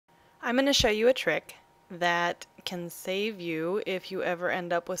I'm going to show you a trick that can save you if you ever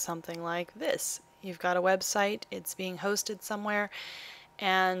end up with something like this. You've got a website, it's being hosted somewhere,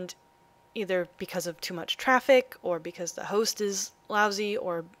 and either because of too much traffic or because the host is lousy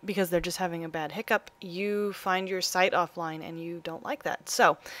or because they're just having a bad hiccup, you find your site offline and you don't like that.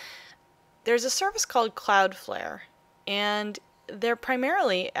 So there's a service called CloudFlare, and they're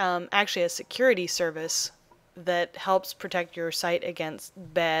primarily actually a security service that helps protect your site against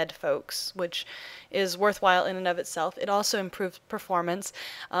bad folks, which is worthwhile in and of itself. It also improves performance.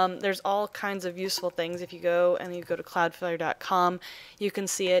 There's all kinds of useful things. If you go to cloudflare.com, you can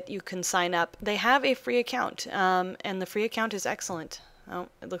see it. You can sign up. They have a free account, and the free account is excellent. Oh,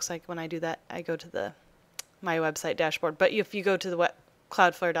 it looks like when I do that, I go to my website dashboard. But if you go to the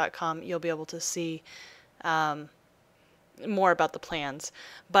cloudflare.com, you'll be able to see more about the plans.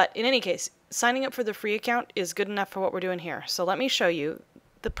 But in any case, signing up for the free account is good enough for what we're doing here. So let me show you.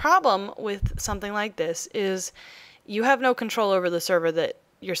 The problem with something like this is you have no control over the server that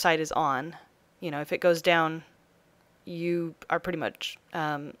your site is on. You know, if it goes down, you are pretty much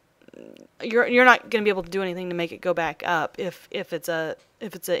you're not going to be able to do anything to make it go back up if it's an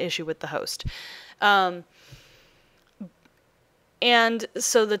issue with the host. And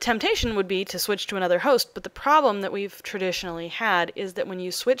so the temptation would be to switch to another host, but the problem that we've traditionally had is that when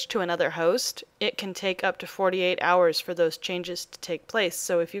you switch to another host, it can take up to 48 hours for those changes to take place.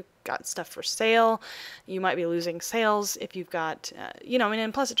 So if you've got stuff for sale, you might be losing sales. If you've got,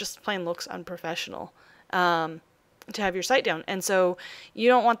 and plus it just plain looks unprofessional to have your site down. And so you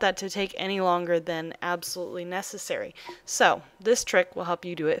don't want that to take any longer than absolutely necessary. So this trick will help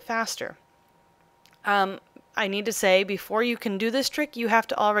you do it faster. I need to say, before you can do this trick, you have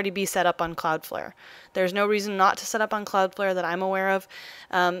to already be set up on CloudFlare. There's no reason not to set up on CloudFlare that I'm aware of.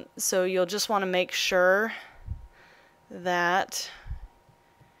 So you'll just want to make sure that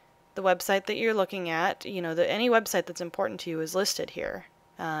the website that you're looking at, any website that's important to you is listed here,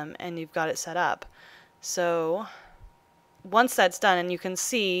 and you've got it set up. So once that's done, and you can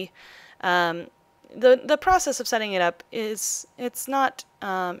see the process of setting it up it's not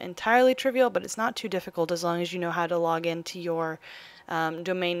entirely trivial, but it's not too difficult as long as you know how to log into your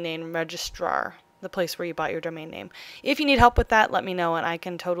domain name registrar, the place where you bought your domain name. If you need help with that, let me know, and I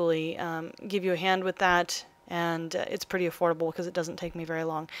can totally give you a hand with that. And it's pretty affordable because it doesn't take me very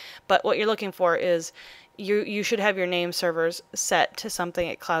long. But what you're looking for is you should have your name servers set to something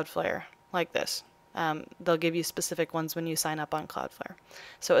at CloudFlare like this. They'll give you specific ones when you sign up on CloudFlare.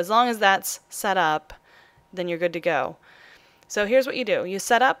 So as long as that's set up, then you're good to go. So here's what you do. You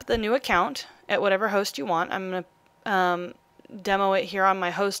set up the new account at whatever host you want. I'm going to demo it here on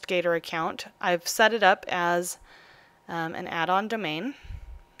my HostGator account. I've set it up as an add-on domain,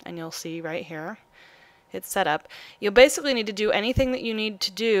 and you'll see right here it's set up. You'll basically need to do anything that you need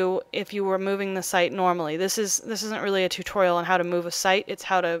to do if you were moving the site normally. This isn't really a tutorial on how to move a site. It's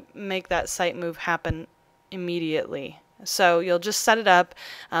how to make that site move happen immediately. So you'll just set it up.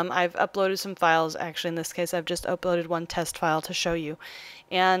 I've uploaded some files. Actually, in this case, I've just uploaded one test file to show you.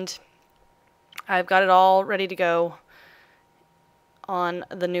 And I've got it all ready to go on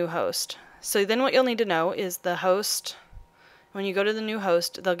the new host. So then what you'll need to know is the host. When you go to the new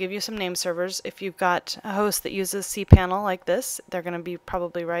host, they'll give you some name servers. If you've got a host that uses cPanel like this, they're going to be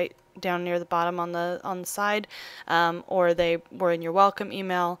probably right down near the bottom on the side, or they were in your welcome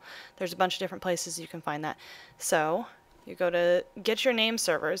email. There's a bunch of different places you can find that. So you go to get your name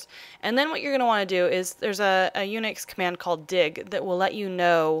servers, and then what you're going to want to do is there's a Unix command called dig that will let you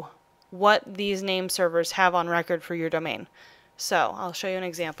know what these name servers have on record for your domain. So I'll show you an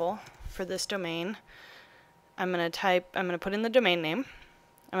example for this domain. I'm going to put in the domain name.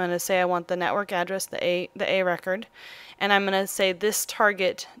 I'm going to say I want the network address, the A record, and I'm going to say this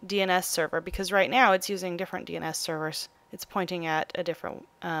target DNS server, because right now it's using different DNS servers. It's pointing at a different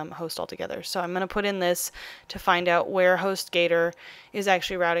host altogether. So I'm going to put in this to find out where HostGator is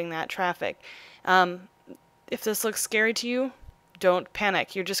actually routing that traffic. If this looks scary to you, don't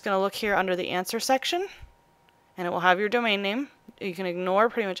panic. You're just going to look here under the answer section, and it will have your domain name. You can ignore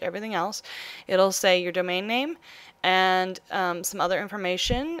pretty much everything else. It'll say your domain name and some other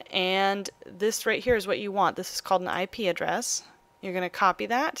information, and this right here is what you want. This is called an IP address. You're going to copy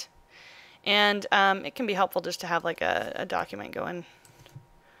that, and it can be helpful just to have like a document going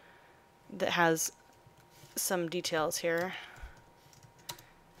that has some details here,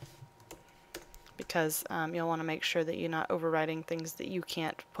 because you'll want to make sure that you're not overwriting things that you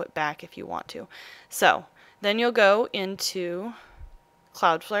can't put back if you want to. So then you'll go into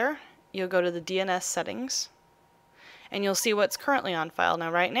CloudFlare, you'll go to the DNS settings, and you'll see what's currently on file.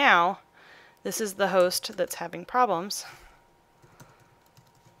 Now right now, this is the host that's having problems.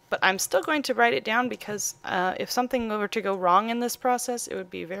 But I'm still going to write it down because if something were to go wrong in this process, it would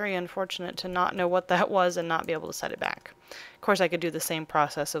be very unfortunate to not know what that was and not be able to set it back. Of course, I could do the same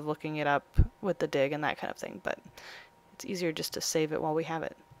process of looking it up with the dig and that kind of thing, but it's easier just to save it while we have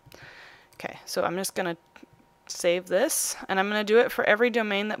it. Okay, so I'm just going to save this, and I'm going to do it for every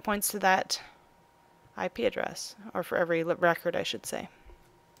domain that points to that IP address, or for every record, I should say.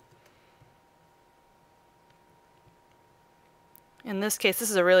 In this case,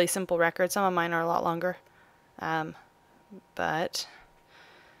 this is a really simple record. Some of mine are a lot longer, but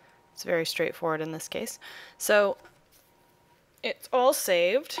it's very straightforward in this case. So it's all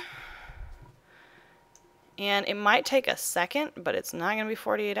saved, and it might take a second, but it's not going to be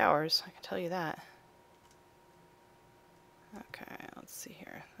 48 hours, I can tell you that. Okay, let's see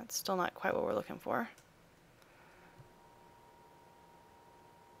here. That's still not quite what we're looking for.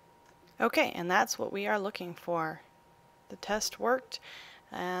 Okay, and that's what we are looking for. The test worked,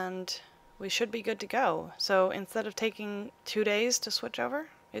 and we should be good to go. So instead of taking 2 days to switch over,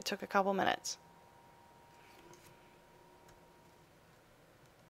 it took a couple minutes.